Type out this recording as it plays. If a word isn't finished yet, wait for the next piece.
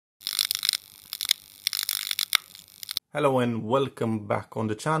Hello and welcome back on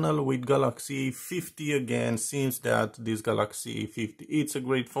the channel with Galaxy A50 again. Seems that this Galaxy A50, it's a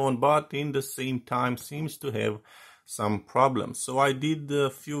great phone, but in the same time seems to have some problems. So I did a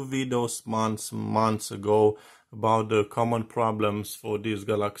few videos months ago about the common problems for this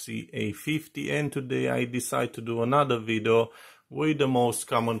Galaxy A50, and today I decided to do another video with the most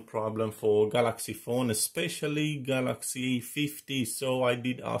common problem for Galaxy phone, especially Galaxy A50. So I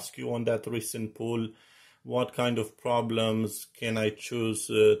did ask you on that recent poll, what kind of problems can I choose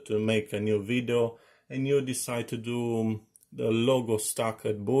to make a new video, and you decide to do the logo stuck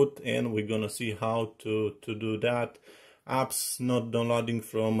at boot, and we're gonna see how to do that. Apps not downloading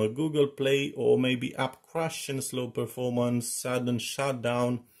from Google Play, or maybe app crash and slow performance, sudden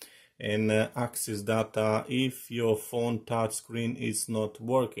shutdown, and access data if your phone touchscreen is not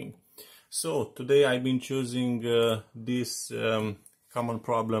working. So today I've been choosing this common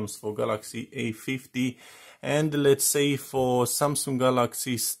problems for Galaxy A50, and let's say for Samsung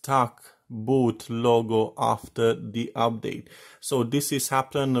Galaxy stuck boot logo after the update. So this is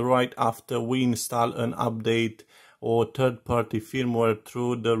happened right after we install an update or third-party firmware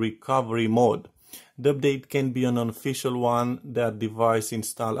through the recovery mode. The update can be an unofficial one that device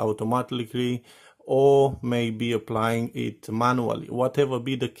install automatically, or maybe applying it manually. Whatever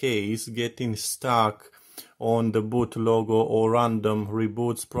be the case, getting stuck on the boot logo or random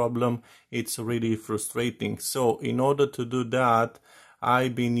reboots problem, it's really frustrating. So in order to do that,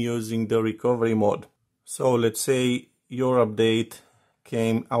 I've been using the recovery mode. So let's say your update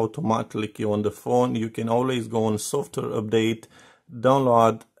came automatically on the phone. You can always go on software update,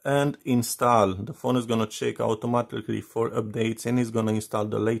 download and install. The phone is gonna check automatically for updates and it's gonna install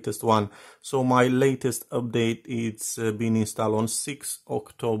the latest one. So my latest update, it's been installed on 6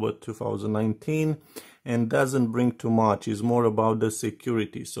 October 2019 and doesn't bring too much. It's more about the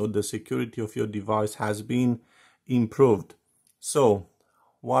security. So the security of your device has been improved. So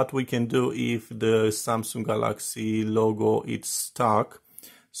what we can do if the Samsung Galaxy logo is stuck,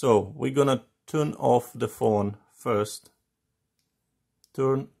 so we're gonna turn off the phone first.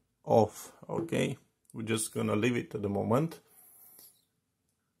 Turn off. Okay, we're just gonna leave it at the moment.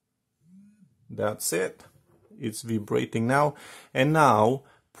 That's it. It's vibrating now. And now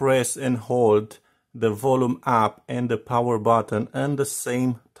press and hold the volume up and the power button at the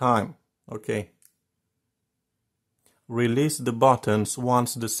same time. Okay, release the buttons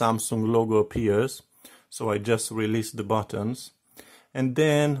once the Samsung logo appears. So I just released the buttons, and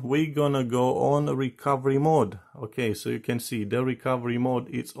then we're gonna go on recovery mode. Okay, so you can see the recovery mode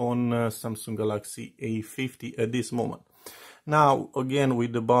is on Samsung Galaxy A50 at this moment. Now again,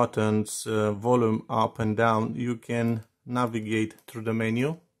 with the buttons volume up and down, you can navigate through the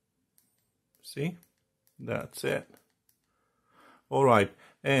menu. See, that's it. All right,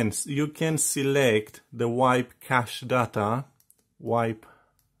 and you can select the wipe cache data, wipe,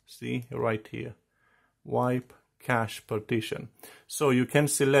 see right here, wipe cache partition. So you can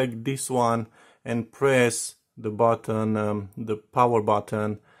select this one and press the button, the power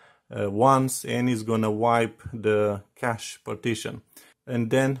button once, and it's gonna wipe the cache partition and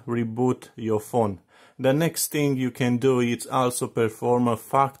then reboot your phone. The next thing you can do is also perform a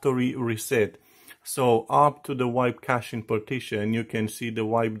factory reset. So up to the wipe caching partition, you can see the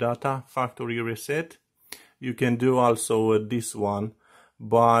wipe data factory reset. You can do also this one,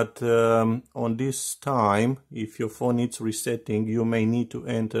 but on this time, if your phone needs resetting, you may need to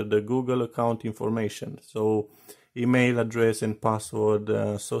enter the Google account information. So email address and password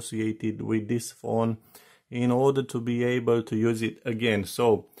associated with this phone in order to be able to use it again.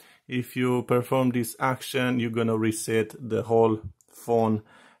 So if you perform this action, you're gonna reset the whole phone,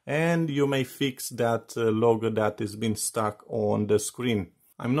 and you may fix that logo that has been stuck on the screen.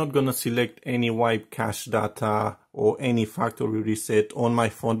 I'm not gonna select any wipe cache data or any factory reset on my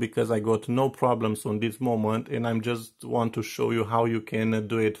phone because I got no problems on this moment, and I'm just want to show you how you can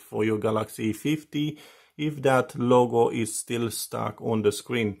do it for your Galaxy A50 if that logo is still stuck on the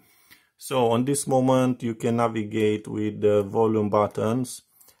screen. So on this moment, you can navigate with the volume buttons,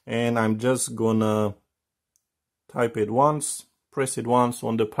 and I'm just gonna type it once, press it once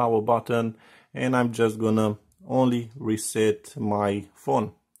on the power button, and I'm just gonna only reset my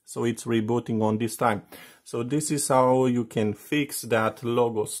phone. So it's rebooting on this time. So this is how you can fix that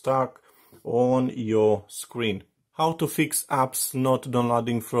logo stuck on your screen. How to fix apps not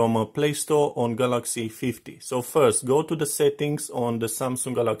downloading from a Play Store on Galaxy A50. So first, go to the settings on the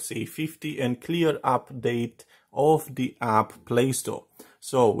Samsung Galaxy A50 and clear update of the app Play Store.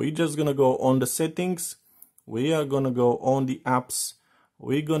 So we're just gonna go on the settings. We are gonna go on the apps.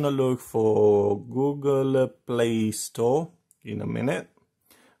 We're gonna look for Google Play Store in a minute.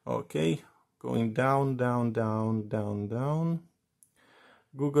 Okay, going down, down, down, down, down.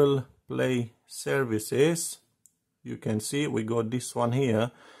 Google Play Services. You can see we got this one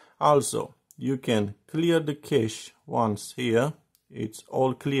here. Also, you can clear the cache once here. It's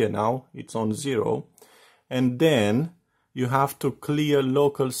all clear now. It's on 0. And then you have to clear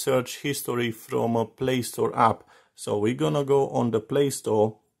local search history from a Play Store app. So we're gonna go on the Play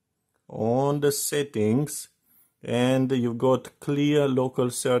Store, on the settings, and you've got clear local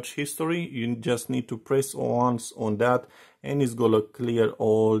search history. You just need to press once on that and it's gonna clear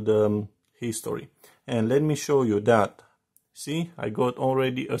all the history. And let me show you that. See, I got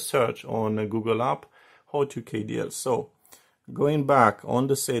already a search on a Google app, how to KDL. So going back on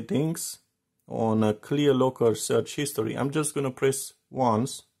the settings, on a clear local search history, I'm just gonna press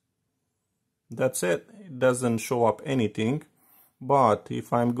once. That's it. It doesn't show up anything. But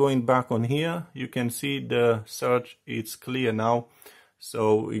if I'm going back on here, you can see the search, it's clear now.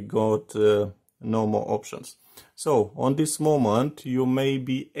 So we got no more options. So on this moment, you may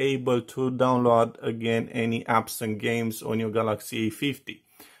be able to download again any apps and games on your Galaxy A50.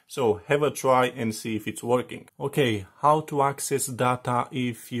 So have a try and see if it's working. Okay, how to access data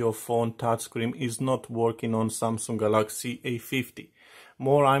if your phone touchscreen is not working on Samsung Galaxy A50.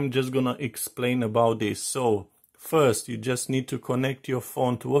 More, I'm just gonna explain about this. So first, you just need to connect your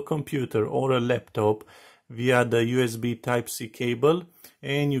phone to a computer or a laptop via the USB Type-C cable,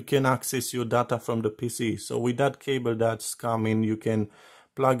 and you can access your data from the PC. So with that cable that's coming, you can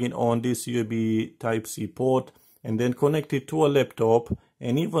plug in on this USB Type-C port and then connect it to a laptop.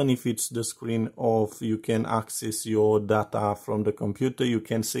 And even if it's the screen off, you can access your data from the computer. You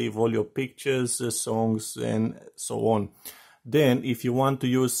can save all your pictures, songs, and so on. Then, if you want to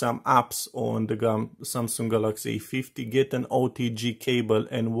use some apps on the Samsung Galaxy A50, get an OTG cable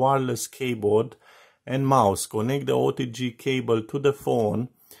and wireless keyboard and mouse. Connect the OTG cable to the phone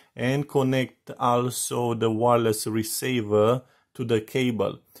and connect also the wireless receiver to the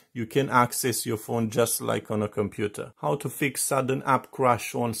cable. You can access your phone just like on a computer. How to fix sudden app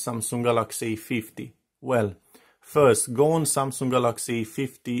crash on Samsung Galaxy A50? Well, first go on Samsung Galaxy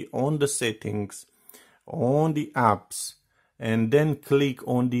A50 on the settings, on the apps, and then click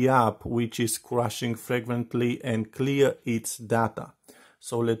on the app which is crashing frequently and clear its data.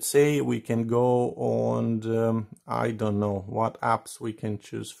 So let's say we can go on the, I don't know what apps we can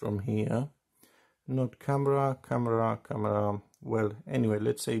choose from here. Not camera. Well, anyway,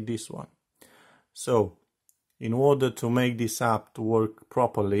 let's say this one. So in order to make this app to work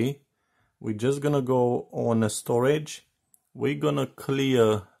properly, we're just gonna go on a storage. We're gonna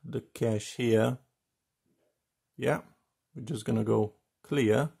clear the cache here. Yeah. We're just gonna go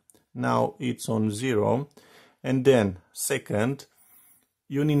clear. Now it's on 0. And then second,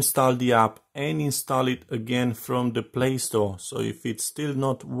 you install the app and install it again from the Play Store. So if it's still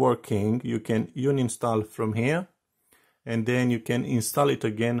not working, you can uninstall from here and then you can install it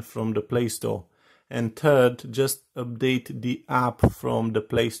again from the Play Store. And third, just update the app from the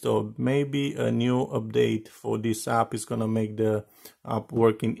Play Store. Maybe a new update for this app is gonna make the app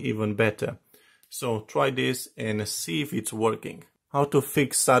working even better. So try this and see if it's working. How to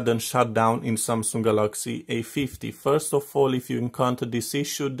fix sudden shutdown in Samsung Galaxy A50. First of all, if you encounter this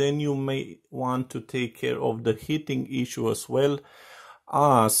issue, then you may want to take care of the heating issue as well,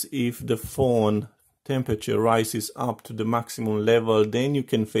 as if the phone temperature rises up to the maximum level, then you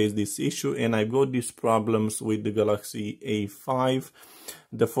can face this issue. And I got these problems with the Galaxy A5.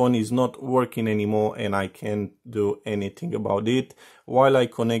 The phone is not working anymore and I can't do anything about it. While I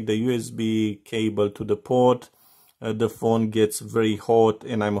connect the USB cable to the port, the phone gets very hot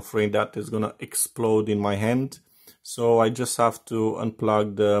and I'm afraid that is gonna explode in my hand. So I just have to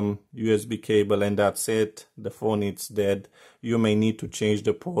unplug the USB cable and that's it. The phone is dead. You may need to change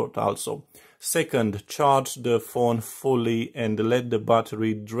the port also. Second, charge the phone fully and let the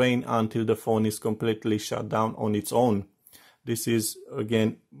battery drain until the phone is completely shut down on its own. This is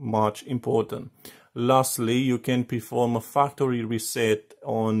again much important. Lastly, you can perform a factory reset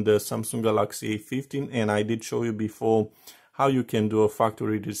on the Samsung Galaxy A15, and I did show you before how you can do a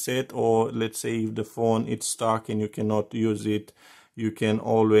factory reset. Or let's say if the phone is stuck and you cannot use it, you can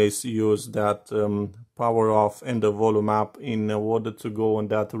always use that power off and the volume up in order to go on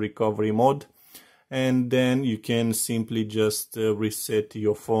that recovery mode. And then you can simply just reset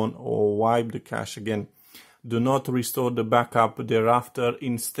your phone or wipe the cache again. Do not restore the backup thereafter,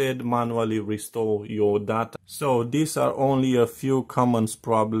 instead manually restore your data. So these are only a few common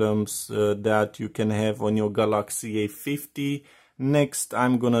problems that you can have on your Galaxy A50. Next,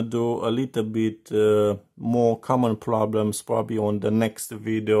 I'm gonna do a little bit more common problems probably on the next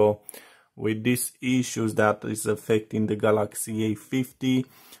video with these issues that is affecting the Galaxy A50.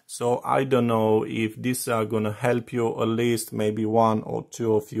 So I don't know if these are gonna help you. At least maybe one or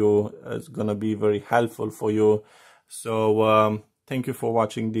two of you is gonna be very helpful for you. So thank you for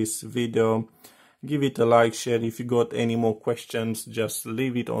watching this video. Give it a like, share. If you got any more questions, just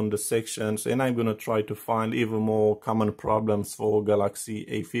leave it on the sections, and I'm gonna try to find even more common problems for Galaxy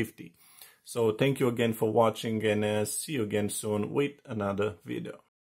A50. So thank you again for watching, and see you again soon with another video.